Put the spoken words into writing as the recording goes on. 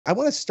I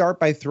want to start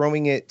by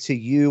throwing it to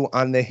you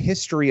on the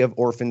history of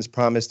Orphan's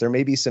Promise. There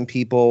may be some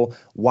people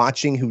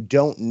watching who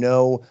don't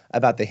know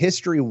about the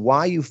history,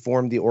 why you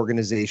formed the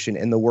organization,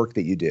 and the work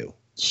that you do.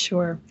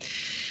 Sure.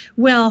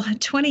 Well,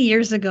 20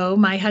 years ago,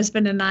 my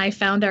husband and I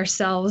found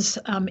ourselves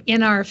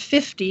in our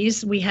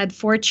 50s. We had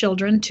 4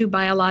 children, 2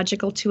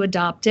 biological, 2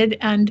 adopted,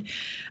 and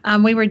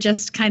we were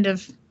just kind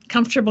of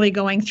comfortably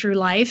going through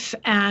life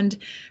and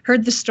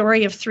heard the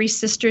story of 3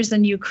 sisters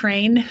in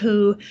Ukraine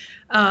who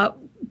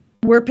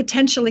were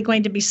potentially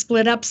going to be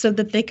split up so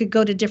that they could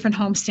go to different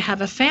homes to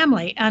have a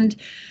family. And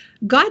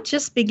God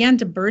just began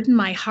to burden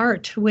my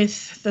heart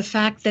with the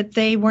fact that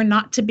they were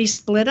not to be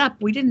split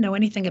up. We didn't know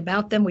anything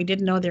about them. We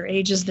didn't know their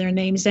ages, their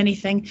names,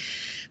 anything.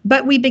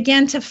 But we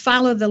began to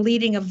follow the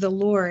leading of the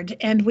Lord,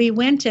 and we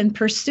went and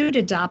pursued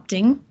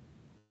adopting.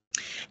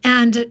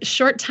 And a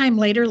short time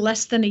later,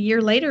 less than a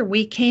year later,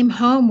 we came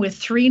home with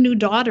 3 new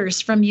daughters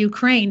from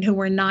Ukraine who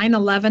were 9,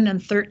 11,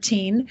 and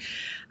 13.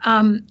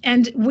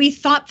 And we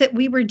thought that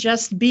we were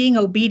just being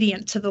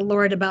obedient to the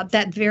Lord about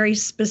that very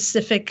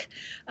specific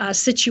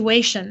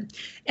situation.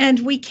 And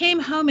we came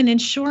home, and in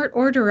short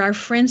order, our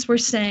friends were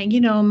saying,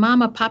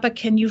 Mama, Papa,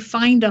 can you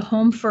find a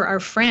home for our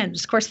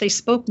friends? Of course, they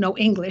spoke no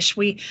English.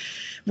 We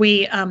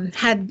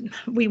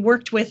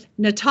worked with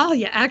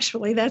Natalia,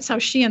 actually. That's how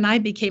she and I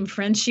became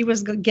friends. She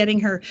was getting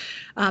her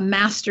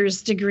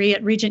master's degree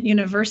at Regent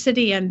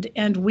University,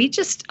 and we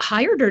just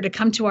hired her to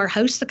come to our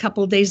house a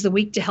couple of days a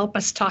week to help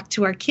us talk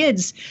to our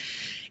kids.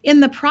 In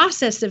the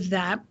process of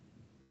that,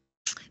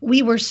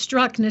 we were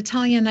struck,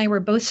 Natalia and I were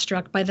both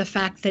struck by the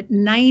fact that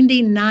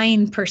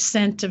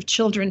 99% of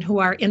children who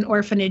are in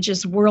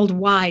orphanages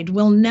worldwide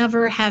will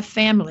never have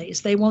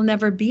families. They will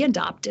never be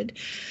adopted.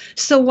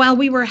 So while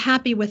we were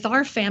happy with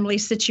our family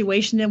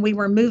situation and we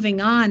were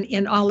moving on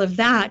in all of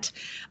that,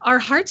 our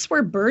hearts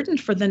were burdened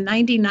for the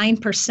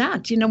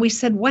 99%. We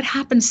said, what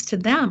happens to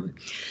them?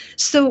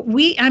 So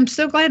I'm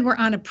so glad we're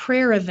on a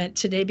prayer event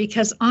today,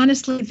 because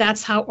honestly,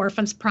 that's how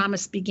Orphan's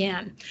Promise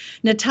began.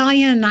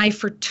 Natalia and I,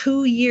 for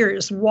 2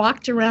 years,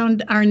 walked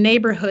around our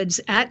neighborhoods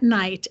at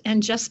night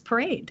and just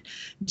prayed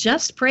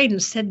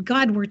and said,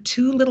 God, we're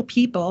 2 little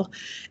people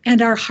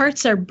and our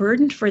hearts are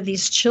burdened for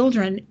these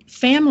children.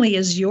 Family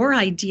is your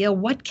idea.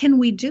 What can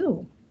we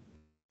do?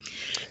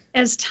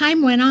 As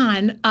time went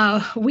on,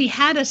 we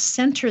had a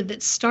center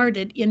that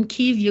started in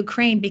Kyiv,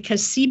 Ukraine,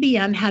 because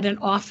CBN had an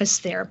office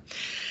there.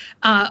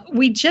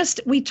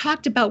 We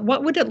talked about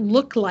what would it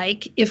look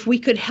like if we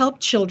could help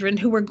children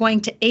who were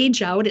going to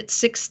age out at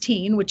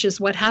 16, which is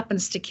what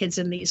happens to kids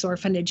in these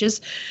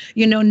orphanages.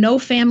 No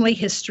family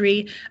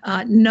history,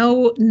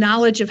 no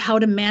knowledge of how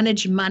to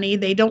manage money.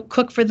 They don't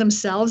cook for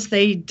themselves.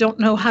 They don't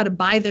know how to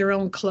buy their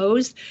own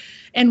clothes.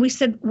 And we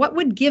said, what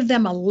would give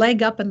them a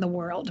leg up in the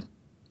world?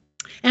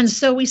 And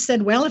so we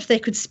said, well, if they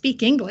could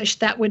speak English,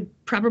 that would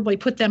probably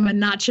put them a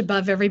notch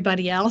above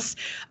everybody else.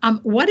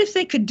 What if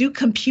they could do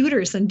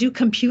computers and do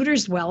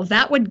computers well?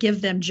 That would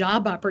give them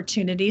job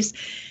opportunities.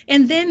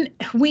 And then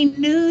we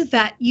knew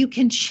that you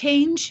can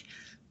change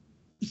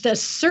the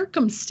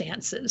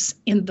circumstances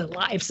in the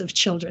lives of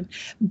children.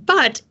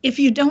 But if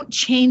you don't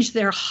change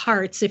their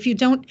hearts, if you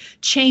don't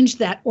change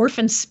that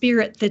orphan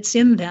spirit that's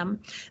in them,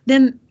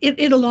 then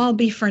it'll all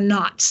be for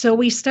naught. So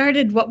we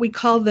started what we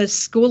call the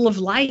School of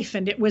Life,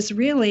 and it was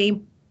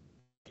really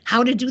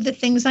how to do the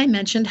things I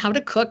mentioned, how to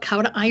cook,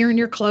 how to iron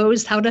your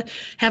clothes, how to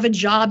have a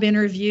job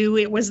interview.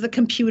 It was the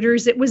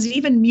computers, it was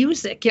even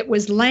music, it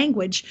was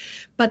language.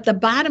 But the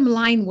bottom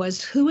line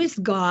was, who is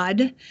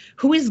God?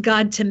 Who is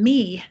God to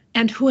me?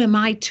 And who am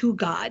I to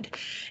God?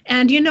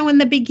 And, in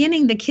the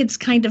beginning, the kids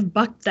kind of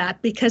bucked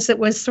that, because it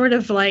was sort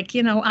of like,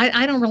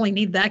 I don't really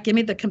need that. Give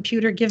me the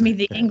computer, give me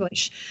the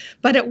English.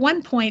 But at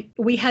one point,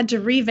 we had to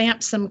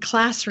revamp some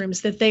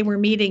classrooms that they were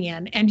meeting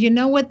in. And you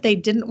know what they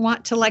didn't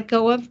want to let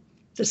go of?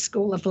 The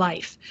School of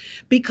Life,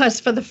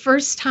 because for the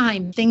first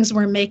time, things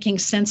were making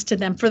sense to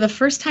them. For the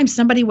first time,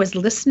 somebody was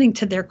listening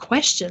to their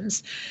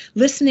questions,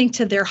 listening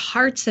to their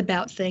hearts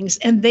about things,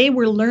 and they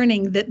were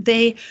learning that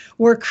they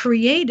were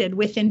created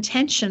with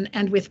intention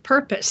and with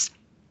purpose.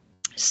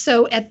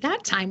 So at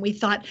that time, we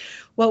thought,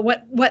 well,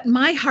 what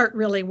my heart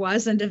really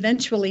was, and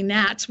eventually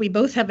Nat's, we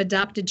both have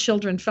adopted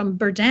children from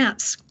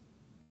Berdansk,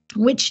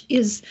 which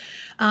is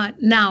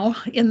now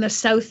in the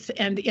south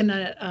and in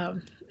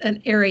an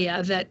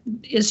area that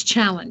is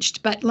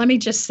challenged. But let me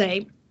just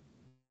say,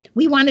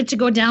 we wanted to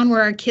go down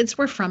where our kids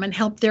were from and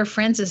help their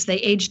friends as they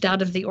aged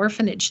out of the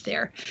orphanage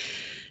there.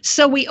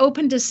 So we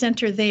opened a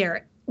center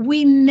there.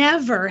 We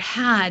never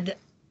had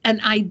an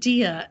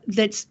idea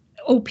that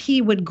OP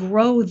would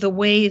grow the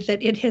way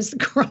that it has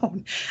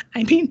grown.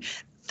 I mean,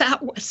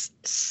 that was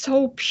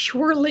so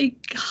purely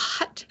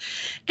God.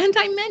 And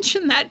I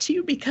mention that to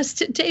you because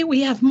today we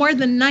have more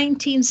than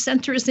 19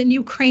 centers in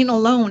Ukraine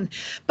alone.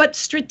 But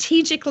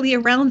strategically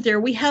around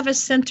there, we have a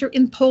center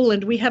in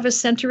Poland, we have a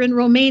center in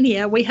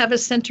Romania, we have a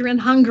center in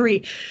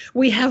Hungary,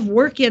 we have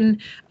work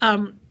in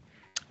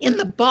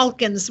the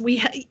Balkans, we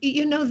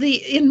in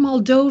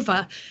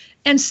Moldova.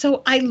 And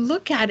so I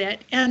look at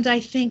it and I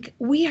think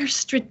we are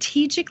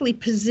strategically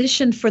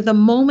positioned for the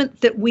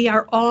moment that we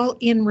are all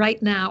in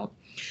right now.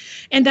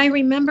 And I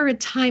remember a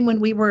time when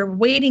we were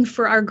waiting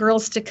for our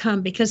girls to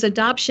come, because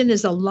adoption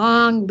is a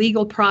long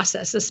legal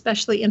process,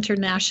 especially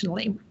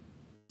internationally.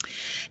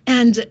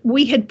 And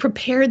we had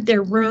prepared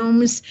their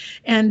rooms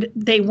and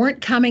they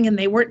weren't coming and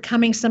they weren't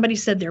coming. Somebody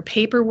said their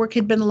paperwork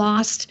had been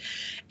lost.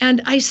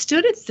 And I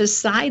stood at the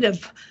side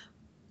of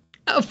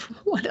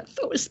one of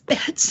those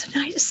beds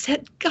and I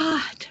said,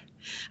 God,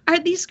 are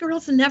these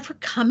girls never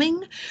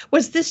coming?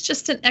 Was this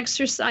just an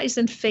exercise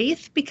in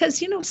faith?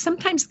 Because,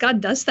 sometimes God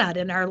does that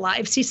in our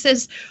lives. He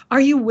says, are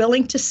you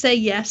willing to say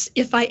yes?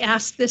 If I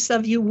ask this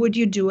of you, would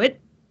you do it?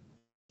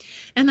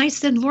 And I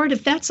said, Lord,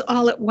 if that's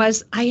all it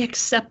was, I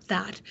accept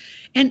that.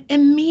 And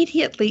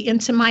immediately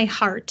into my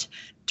heart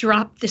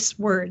dropped this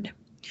word.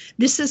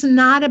 This is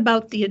not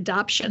about the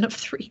adoption of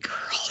 3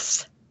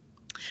 girls.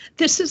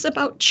 This is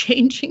about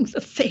changing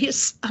the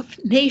face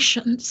of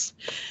nations.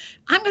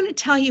 I'm going to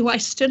tell you, I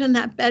stood in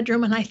that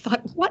bedroom and I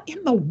thought, what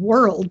in the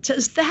world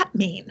does that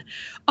mean?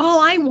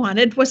 All I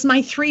wanted was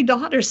my 3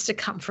 daughters to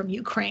come from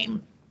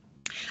Ukraine.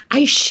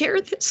 I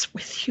share this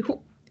with you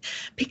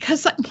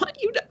because I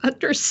want you to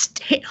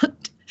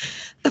understand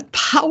the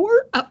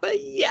power of a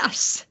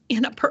yes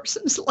in a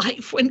person's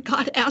life when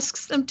God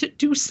asks them to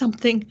do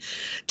something.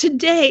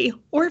 Today,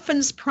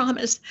 Orphan's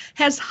Promise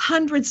has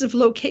hundreds of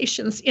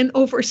locations in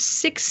over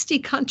 60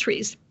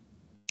 countries.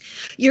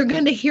 You're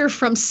going to hear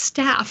from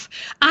staff.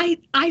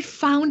 I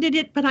founded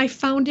it, but I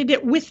founded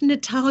it with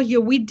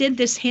Natalia. We did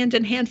this hand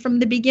in hand from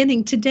the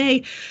beginning.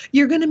 Today,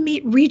 you're going to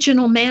meet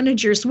regional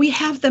managers. We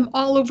have them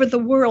all over the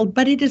world,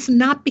 but it is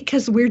not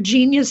because we're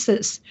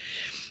geniuses.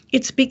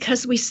 It's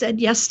because we said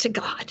yes to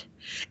God,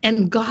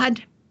 and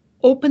God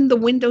opened the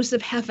windows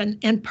of heaven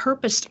and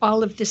purposed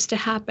all of this to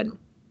happen.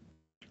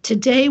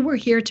 Today, we're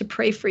here to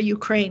pray for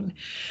Ukraine.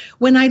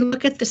 When I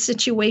look at the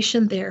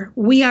situation there,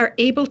 we are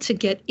able to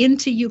get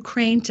into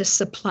Ukraine to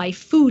supply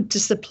food, to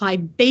supply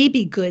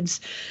baby goods,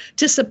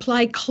 to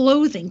supply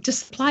clothing, to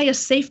supply a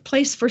safe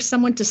place for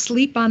someone to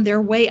sleep on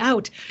their way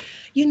out.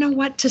 You know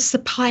what? To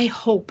supply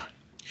hope.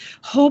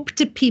 Hope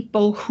to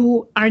people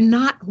who are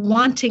not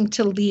wanting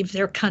to leave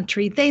their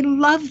country. They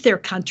love their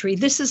country.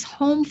 This is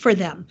home for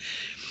them.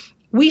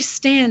 We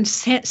stand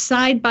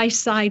side by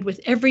side with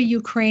every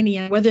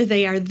Ukrainian, whether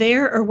they are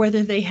there or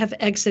whether they have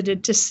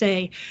exited, to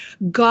say,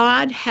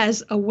 God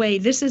has a way.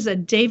 This is a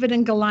David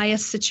and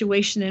Goliath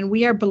situation, and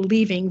we are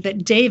believing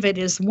that David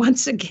is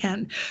once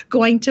again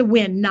going to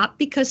win, not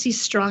because he's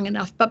strong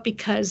enough, but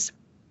because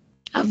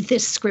of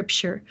this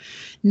scripture.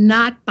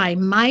 Not by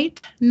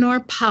might nor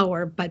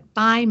power, but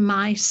by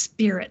my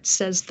spirit,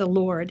 says the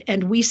Lord.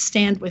 And we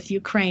stand with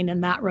Ukraine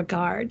in that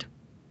regard.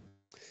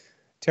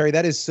 Terry,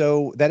 that is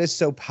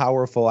so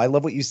powerful. I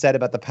love what you said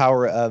about the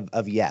power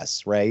of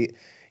yes, right?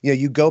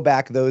 You go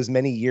back those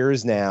many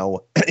years now,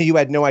 you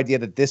had no idea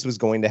that this was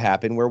going to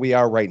happen, where we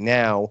are right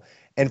now.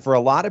 And for a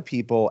lot of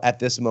people at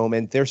this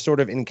moment, they're sort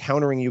of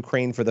encountering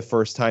Ukraine for the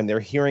first time. They're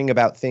hearing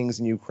about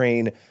things in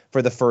Ukraine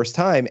for the first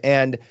time.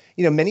 And,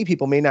 many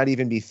people may not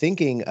even be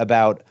thinking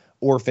about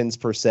orphans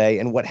per se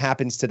and what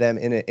happens to them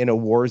in a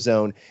war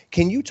zone.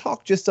 Can you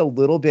talk just a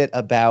little bit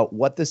about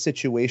what the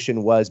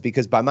situation was?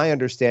 Because by my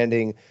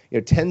understanding,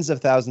 tens of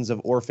thousands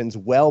of orphans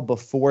well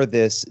before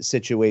this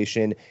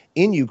situation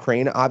in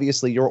Ukraine.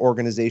 Obviously, your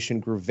organization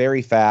grew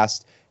very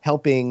fast,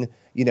 helping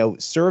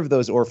serve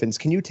those orphans.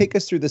 Can you take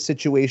us through the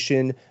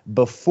situation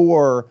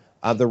before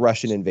the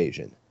Russian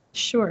invasion?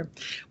 Sure.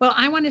 Well,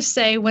 I want to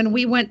say when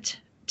we went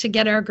to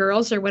get our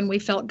girls, or when we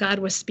felt God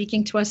was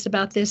speaking to us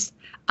about this,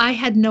 I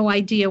had no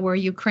idea where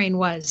Ukraine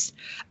was.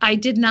 I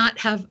did not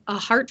have a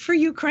heart for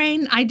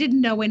Ukraine. I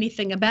didn't know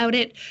anything about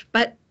it,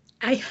 but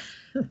I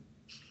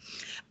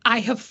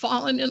have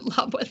fallen in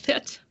love with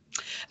it.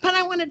 But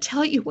I want to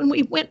tell you, when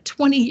we went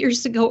 20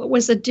 years ago, it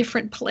was a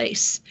different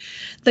place.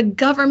 The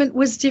government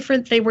was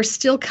different. They were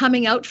still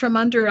coming out from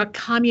under a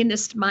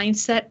communist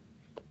mindset.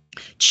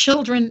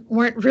 Children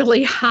weren't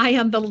really high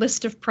on the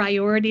list of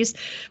priorities.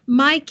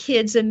 My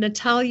kids and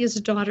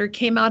Natalia's daughter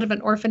came out of an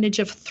orphanage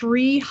of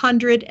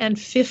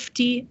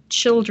 350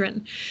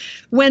 children.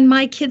 When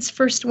my kids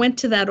first went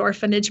to that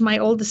orphanage, my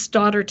oldest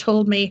daughter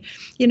told me,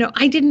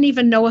 I didn't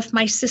even know if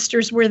my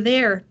sisters were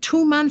there.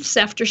 2 months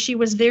after she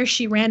was there,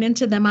 she ran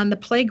into them on the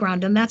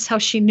playground, and that's how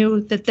she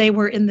knew that they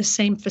were in the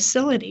same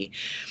facility.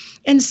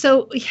 And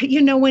so,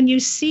 when you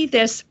see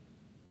this,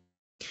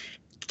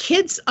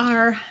 kids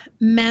are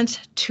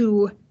meant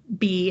to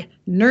be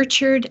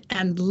nurtured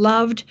and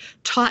loved,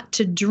 taught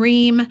to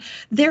dream.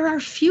 They're our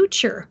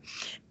future.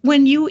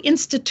 When you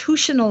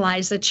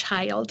institutionalize a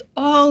child,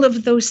 all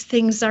of those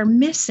things are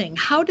missing.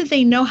 How do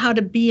they know how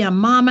to be a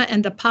mama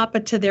and a papa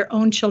to their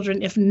own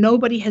children if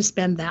nobody has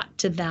been that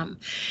to them?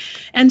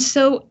 And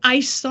so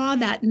I saw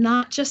that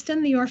not just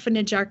in the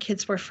orphanage our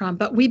kids were from,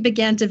 but we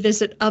began to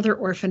visit other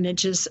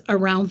orphanages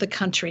around the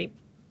country.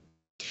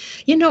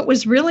 It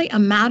was really a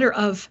matter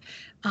of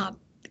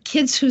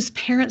kids whose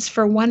parents,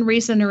 for one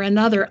reason or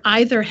another,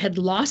 either had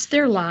lost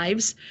their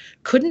lives,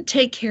 couldn't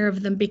take care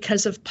of them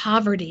because of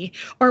poverty,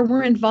 or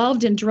were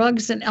involved in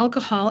drugs and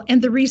alcohol.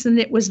 And the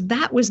reason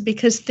was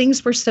because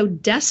things were so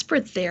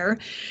desperate there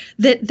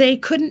that they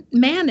couldn't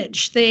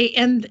manage.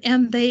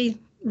 They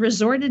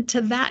resorted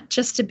to that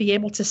just to be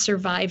able to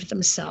survive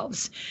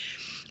themselves.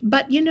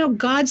 But,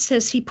 God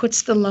says he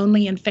puts the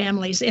lonely in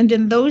families. And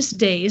in those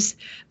days,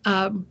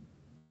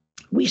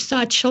 we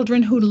saw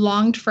children who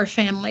longed for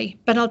family.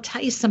 But I'll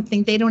tell you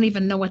something, they don't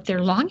even know what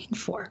they're longing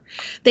for.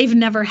 They've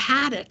never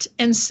had it.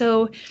 And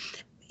so,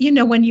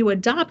 when you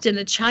adopt and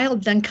a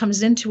child then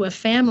comes into a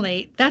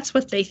family, that's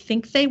what they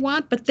think they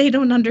want, but they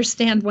don't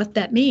understand what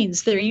that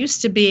means. They're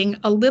used to being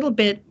a little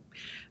bit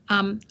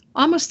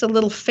almost a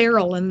little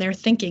feral in their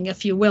thinking,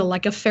 if you will,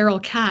 like a feral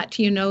cat,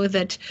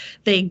 that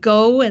they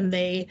go and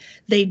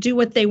they do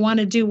what they want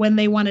to do when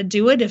they want to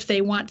do it. If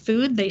they want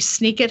food, they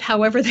sneak it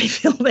however they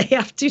feel they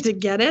have to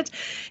get it.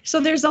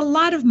 So there's a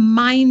lot of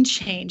mind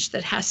change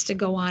that has to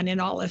go on in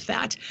all of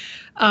that.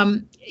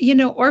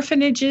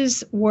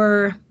 Orphanages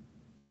were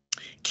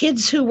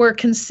kids who were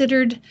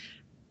considered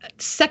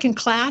second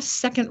class,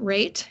 second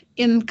rate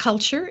in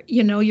culture.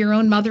 Your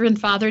own mother and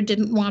father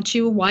didn't want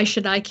you. Why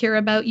should I care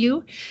about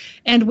you?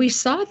 And we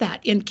saw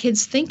that in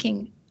kids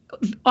thinking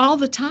all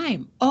the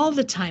time.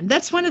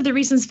 That's one of the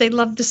reasons they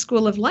love the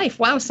School of Life.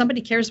 Wow,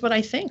 somebody cares what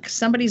I think.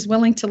 Somebody's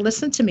willing to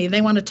listen to me.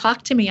 They want to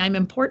talk to me. I'm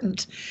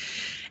important.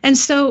 And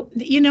so,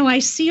 I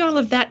see all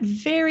of that,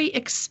 very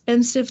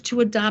expensive to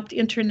adopt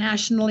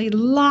internationally,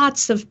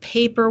 lots of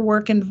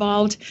paperwork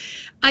involved.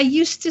 I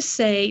used to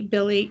say,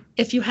 Billy,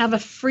 if you have a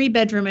free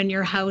bedroom in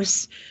your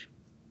house,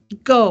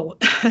 go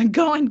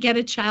and get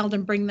a child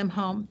and bring them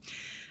home.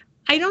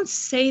 I don't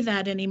say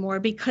that anymore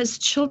because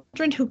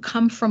children who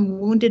come from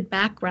wounded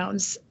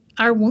backgrounds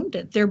are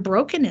wounded. They're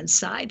broken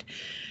inside.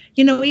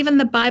 Even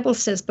the Bible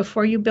says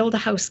before you build a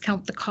house,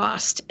 count the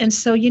cost. And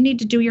so you need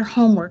to do your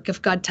homework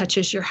if God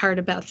touches your heart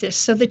about this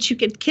so that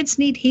kids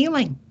need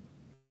healing.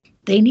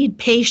 They need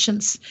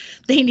patience.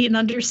 They need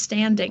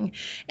understanding.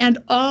 And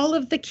all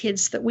of the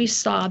kids that we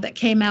saw that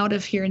came out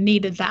of here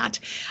needed that.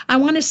 I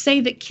want to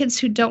say that kids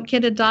who don't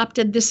get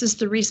adopted, this is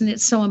the reason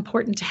it's so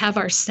important to have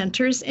our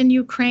centers in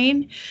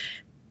Ukraine.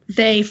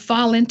 They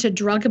fall into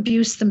drug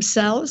abuse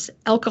themselves,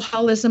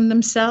 alcoholism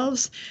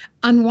themselves,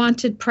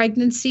 unwanted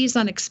pregnancies,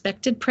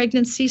 unexpected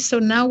pregnancies. So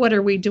now what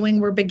are we doing?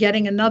 We're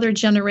begetting another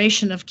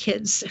generation of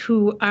kids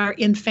who are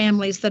in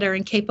families that are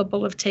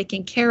incapable of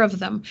taking care of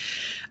them,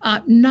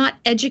 not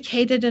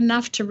educated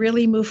enough to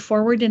really move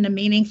forward in a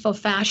meaningful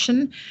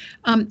fashion.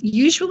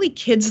 Usually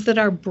kids that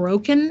are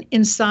broken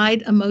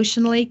inside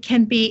emotionally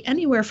can be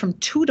anywhere from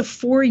 2 to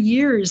 4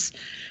 years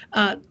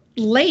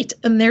late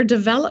in their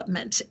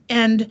development.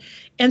 And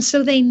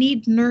so they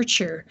need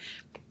nurture.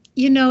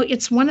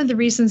 It's one of the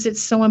reasons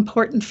it's so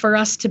important for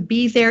us to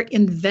be there,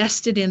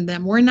 invested in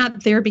them. We're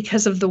not there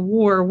because of the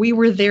war. We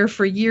were there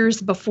for years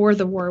before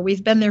the war.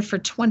 We've been there for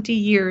 20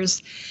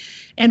 years,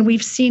 and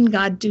we've seen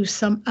God do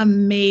some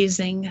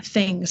amazing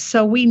things.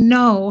 So we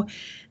know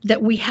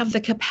that we have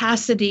the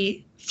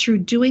capacity through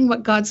doing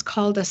what God's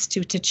called us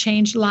to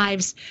change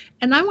lives.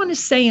 And I want to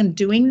say in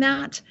doing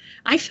that,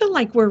 I feel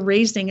like we're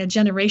raising a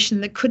generation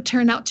that could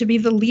turn out to be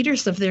the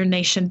leaders of their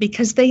nation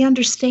because they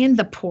understand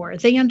the poor,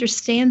 they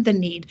understand the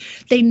need,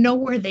 they know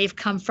where they've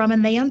come from,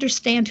 and they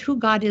understand who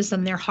God is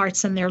in their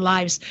hearts and their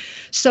lives.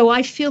 So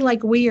I feel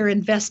like we are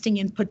investing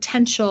in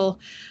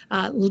potential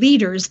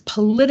leaders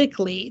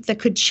politically that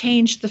could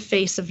change the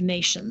face of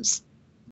nations.